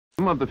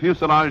of the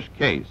fuselage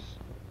case.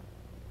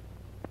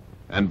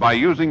 And by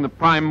using the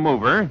prime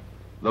mover,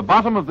 the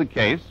bottom of the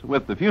case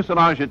with the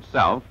fuselage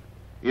itself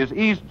is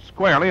eased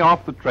squarely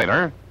off the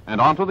trailer and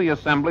onto the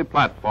assembly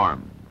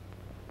platform.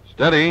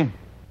 Steady.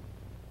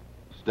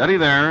 Steady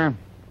there.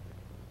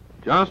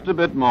 Just a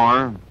bit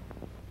more.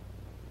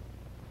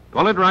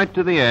 Pull it right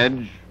to the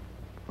edge.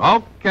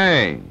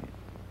 Okay.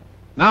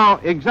 Now,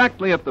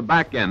 exactly at the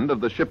back end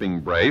of the shipping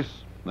brace,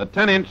 the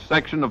 10-inch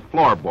section of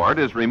floorboard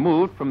is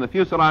removed from the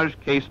fuselage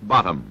case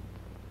bottom.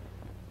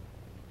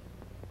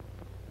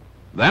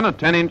 Then a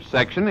 10-inch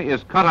section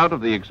is cut out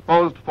of the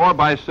exposed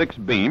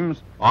 4x6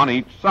 beams on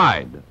each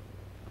side.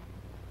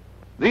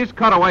 These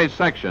cutaway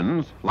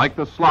sections, like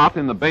the slot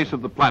in the base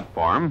of the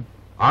platform,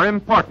 are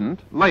important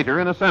later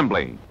in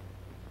assembly.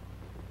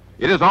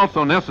 It is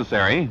also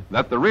necessary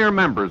that the rear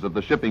members of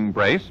the shipping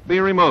brace be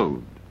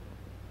removed.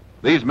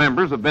 These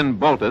members have been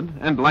bolted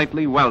and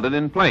lightly welded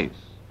in place.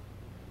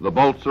 The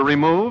bolts are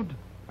removed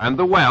and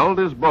the weld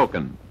is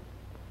broken.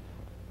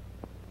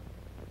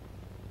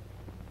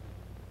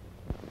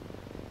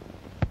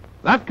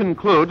 That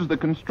concludes the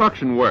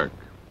construction work.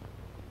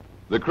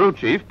 The crew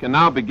chief can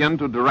now begin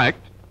to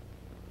direct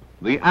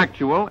the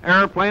actual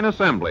airplane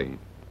assembly.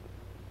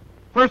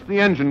 First,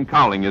 the engine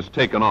cowling is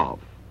taken off.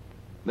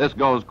 This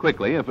goes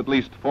quickly if at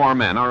least 4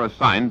 men are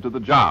assigned to the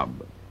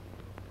job.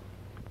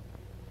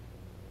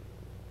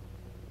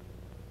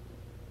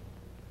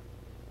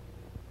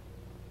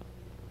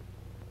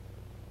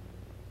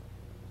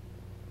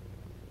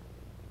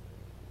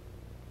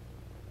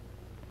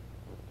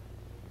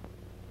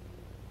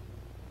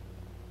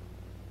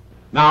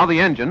 Now the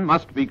engine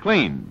must be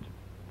cleaned.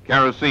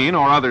 Kerosene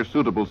or other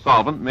suitable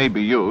solvent may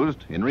be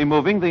used in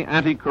removing the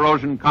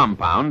anti-corrosion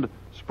compound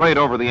sprayed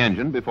over the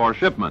engine before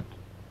shipment.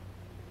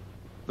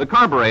 The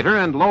carburetor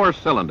and lower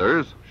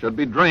cylinders should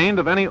be drained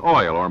of any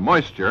oil or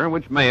moisture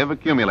which may have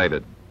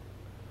accumulated.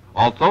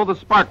 Also, the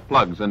spark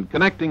plugs and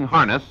connecting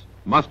harness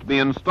must be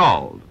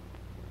installed.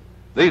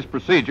 These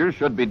procedures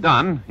should be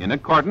done in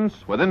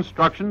accordance with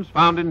instructions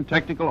found in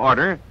Technical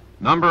Order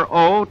number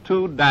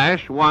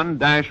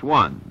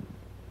 02-1-1.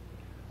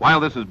 While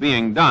this is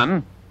being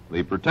done,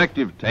 the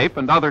protective tape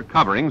and other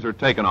coverings are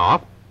taken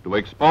off to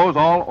expose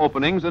all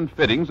openings and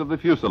fittings of the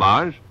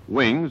fuselage,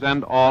 wings,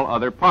 and all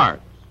other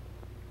parts.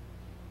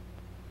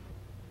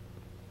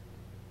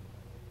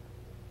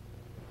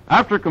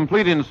 After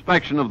complete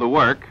inspection of the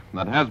work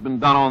that has been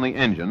done on the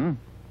engine,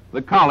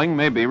 the cowling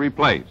may be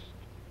replaced.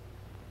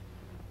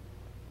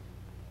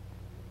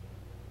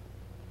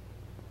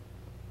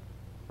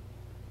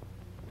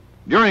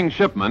 During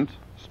shipment,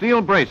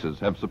 steel braces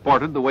have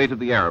supported the weight of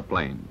the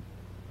airplane.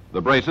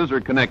 The braces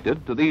are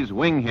connected to these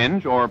wing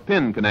hinge or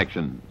pin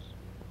connections.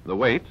 The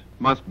weight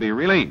must be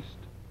released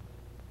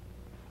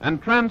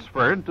and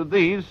transferred to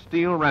these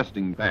steel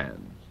resting pads.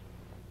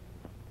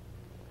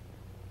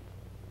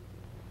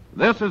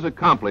 This is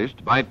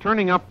accomplished by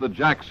turning up the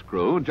jack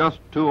screw just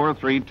 2 or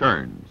 3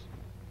 turns.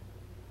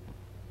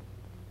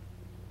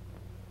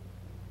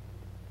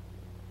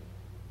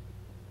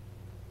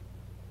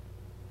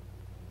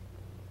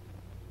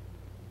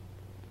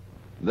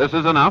 This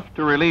is enough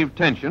to relieve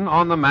tension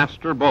on the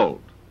master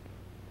bolt.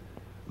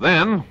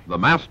 Then, the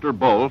master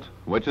bolt,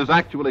 which has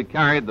actually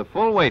carried the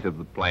full weight of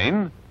the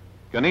plane,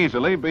 can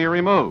easily be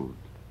removed.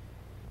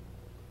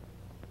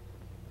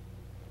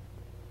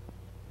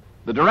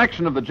 The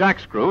direction of the jack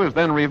screw is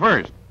then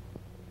reversed.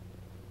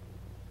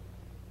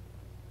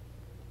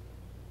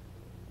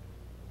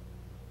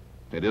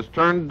 It is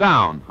turned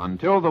down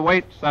until the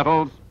weight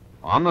settles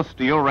on the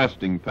steel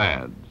resting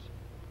pads.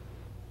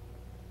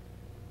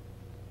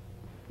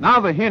 Now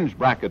the hinge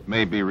bracket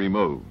may be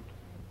removed.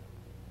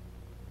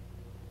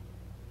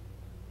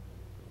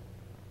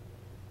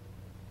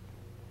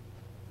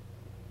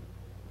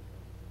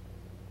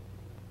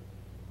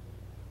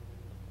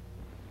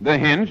 The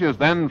hinge is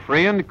then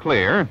free and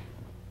clear,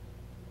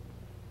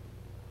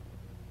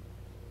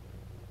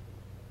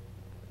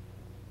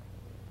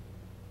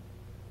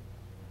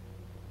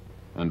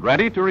 and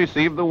ready to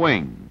receive the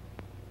wing.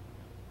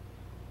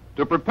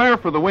 To prepare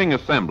for the wing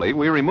assembly,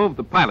 we remove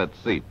the pilot's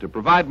seat to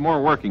provide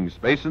more working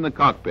space in the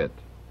cockpit.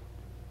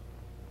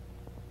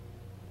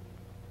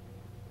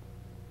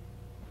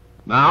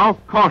 Now,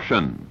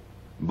 caution.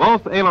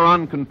 Both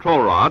aileron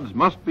control rods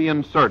must be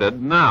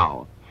inserted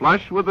now,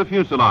 flush with the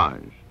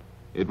fuselage.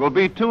 It will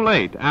be too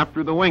late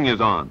after the wing is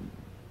on.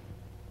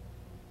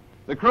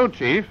 The crew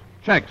chief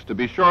checks to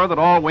be sure that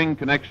all wing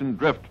connection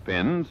drift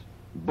pins,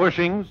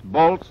 bushings,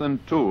 bolts,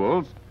 and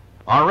tools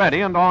are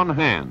ready and on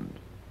hand.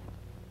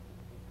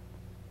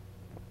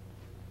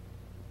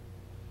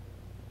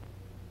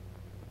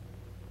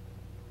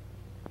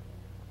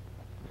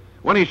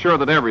 When he's sure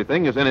that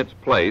everything is in its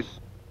place,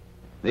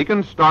 he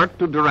can start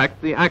to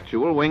direct the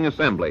actual wing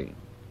assembly.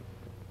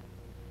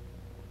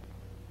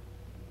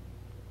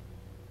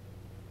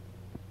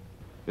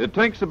 It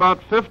takes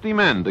about 50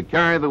 men to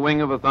carry the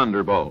wing of a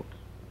Thunderbolt.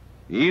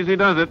 Easy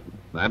does it.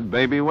 That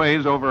baby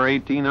weighs over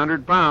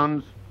 1,800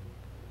 pounds.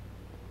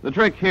 The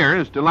trick here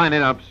is to line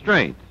it up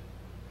straight.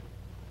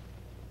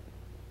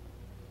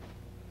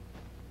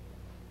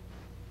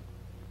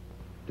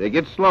 Take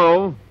it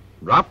slow.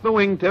 Drop the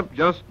wingtip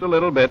just a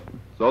little bit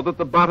so that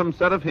the bottom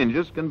set of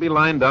hinges can be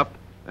lined up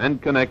and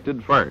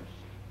connected first.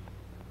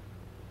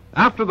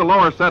 After the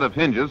lower set of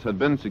hinges had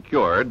been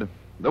secured,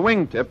 the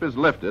wingtip is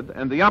lifted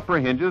and the upper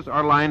hinges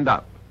are lined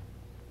up.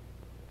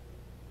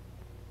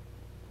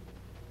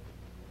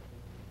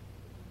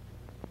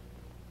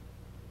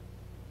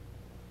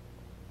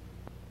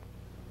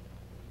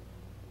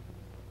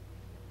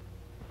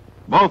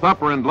 Both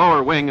upper and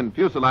lower wing and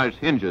fuselage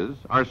hinges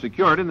are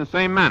secured in the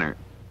same manner.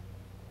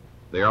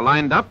 They are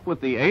lined up with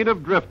the aid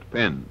of drift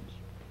pins.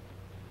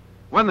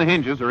 When the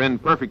hinges are in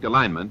perfect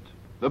alignment,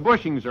 the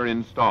bushings are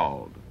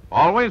installed,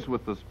 always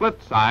with the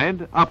split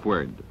side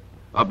upward.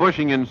 A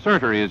bushing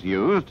inserter is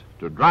used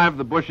to drive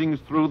the bushings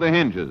through the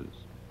hinges.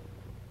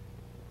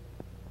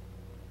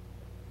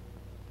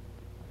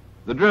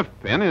 The drift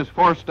pin is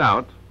forced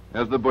out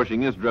as the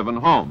bushing is driven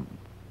home.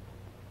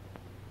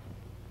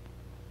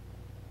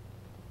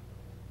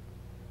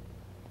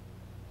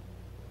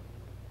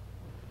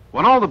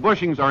 When all the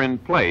bushings are in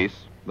place,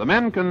 the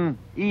men can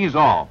ease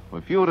off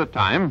a few at a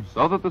time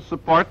so that the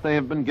support they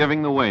have been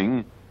giving the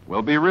wing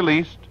will be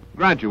released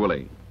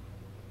gradually.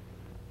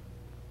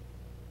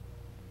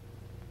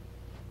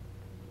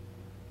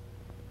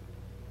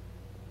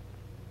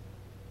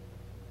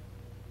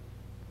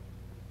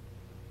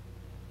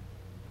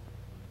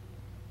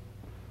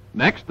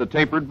 Next, the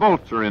tapered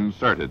bolts are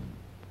inserted.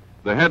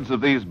 The heads of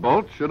these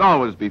bolts should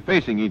always be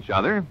facing each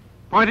other,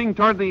 pointing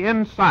toward the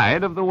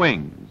inside of the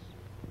wings.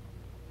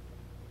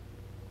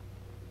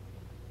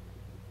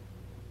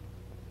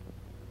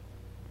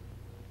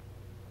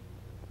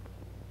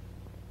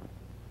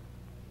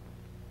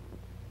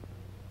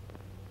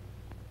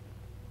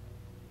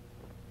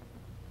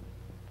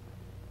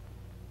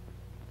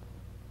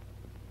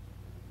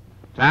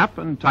 Tap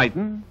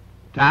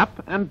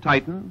and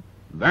tighten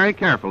very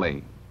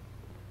carefully.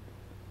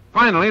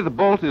 Finally, the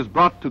bolt is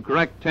brought to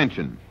correct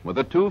tension with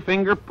a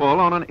 2-finger pull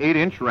on an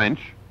 8-inch wrench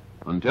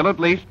until at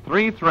least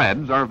 3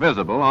 threads are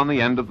visible on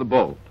the end of the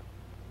bolt.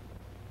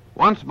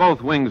 Once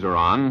both wings are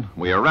on,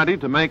 we are ready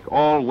to make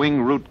all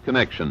wing root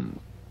connections,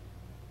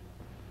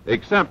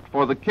 except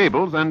for the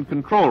cables and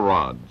control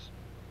rods.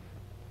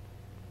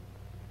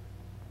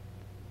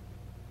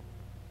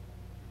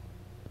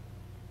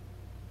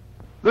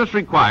 This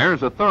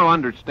requires a thorough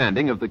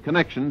understanding of the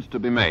connections to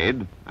be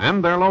made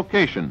and their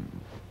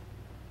location.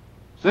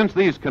 Since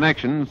these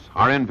connections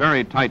are in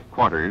very tight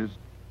quarters,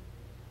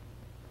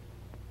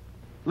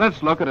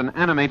 let's look at an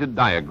animated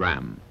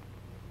diagram.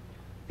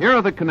 Here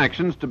are the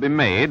connections to be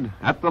made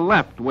at the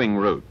left wing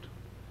root.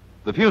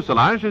 The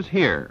fuselage is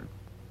here,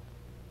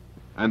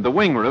 and the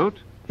wing root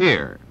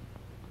here.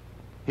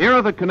 Here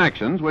are the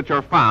connections which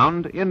are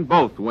found in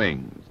both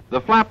wings.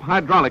 The flap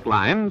hydraulic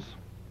lines,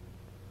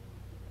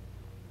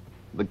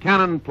 the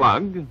cannon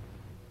plug,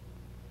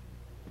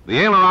 the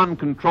aileron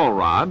control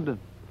rod,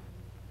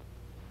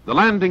 the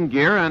landing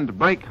gear and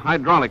brake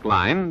hydraulic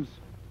lines,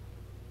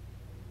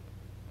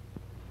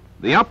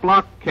 the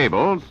uplock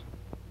cables,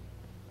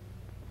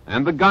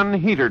 and the gun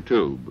heater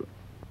tube.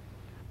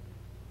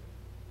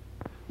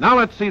 Now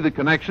let's see the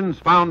connections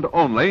found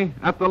only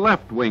at the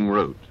left wing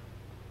root.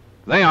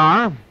 They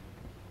are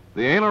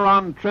the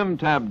aileron trim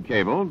tab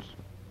cables,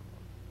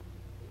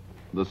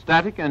 the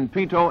static and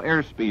pitot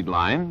airspeed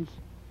lines,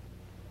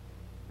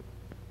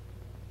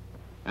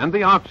 and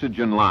the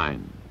oxygen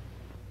line.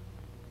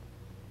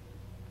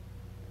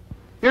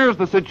 Here's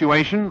the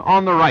situation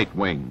on the right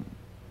wing.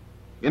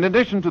 In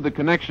addition to the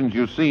connections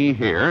you see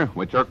here,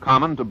 which are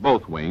common to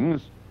both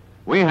wings,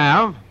 we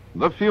have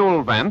the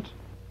fuel vent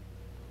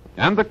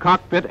and the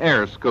cockpit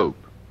air scoop.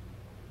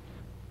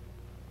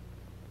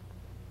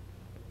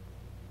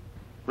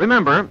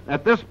 Remember,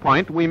 at this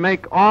point we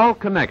make all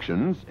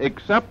connections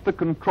except the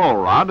control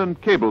rod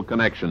and cable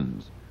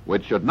connections,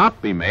 which should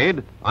not be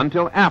made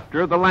until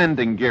after the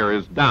landing gear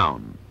is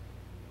down.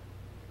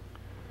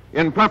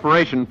 In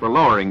preparation for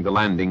lowering the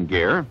landing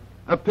gear,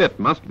 a pit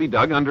must be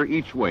dug under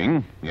each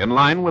wing in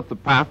line with the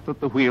path that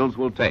the wheels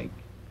will take.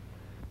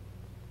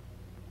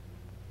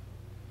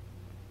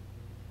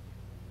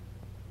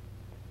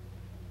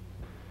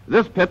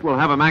 This pit will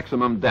have a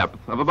maximum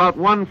depth of about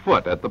 1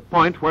 foot at the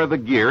point where the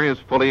gear is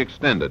fully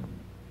extended.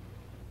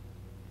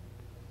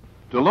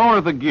 To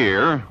lower the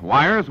gear,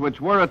 wires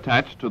which were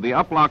attached to the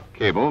uplock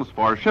cables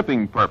for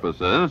shipping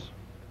purposes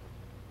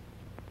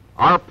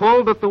are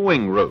pulled at the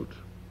wing root.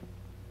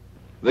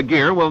 The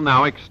gear will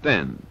now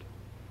extend.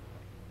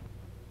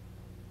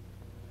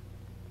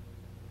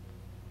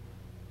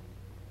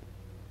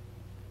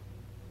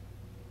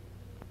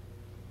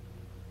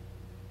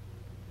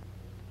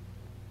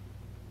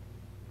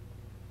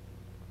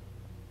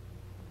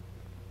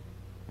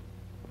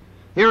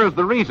 Here is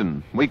the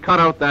reason we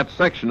cut out that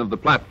section of the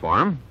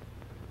platform.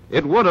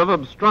 It would have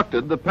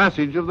obstructed the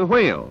passage of the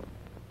wheel.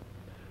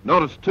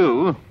 Notice,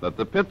 too, that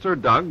the pits are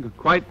dug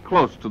quite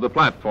close to the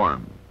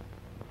platform.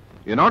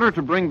 In order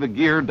to bring the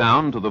gear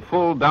down to the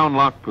full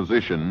downlock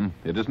position,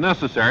 it is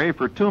necessary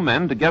for 2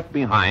 men to get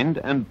behind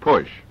and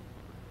push.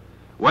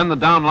 When the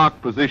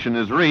downlock position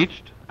is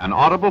reached, an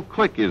audible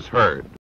click is heard.